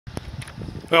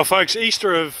Well folks,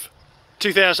 Easter of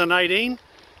 2018,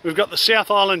 we've got the South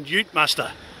Island Ute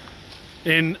Muster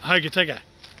in Hokitika,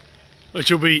 which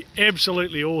will be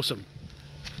absolutely awesome.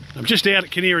 I'm just out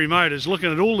at Canary Motors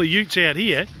looking at all the utes out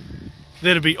here.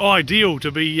 That'd be ideal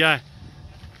to be there.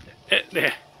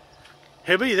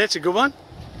 Hebby, that's a good one.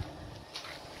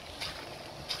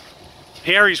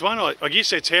 Harry's one, I guess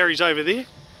that's Harry's over there.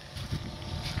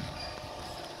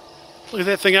 Look at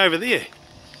that thing over there.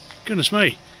 Goodness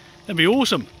me, that'd be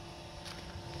awesome.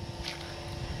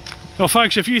 Well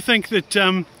folks, if you think that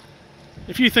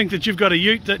you've got a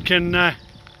ute that can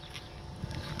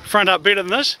front up better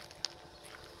than this,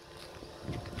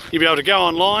 you'll be able to go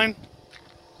online,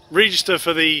 register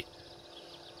for the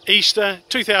Easter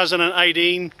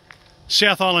 2018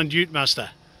 South Island Ute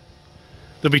Muster.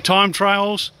 There'll be time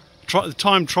trials,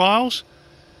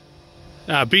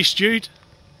 best ute,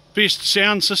 best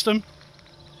sound system.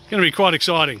 Going to be quite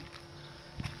exciting.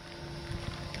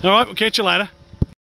 All right, we'll catch you later.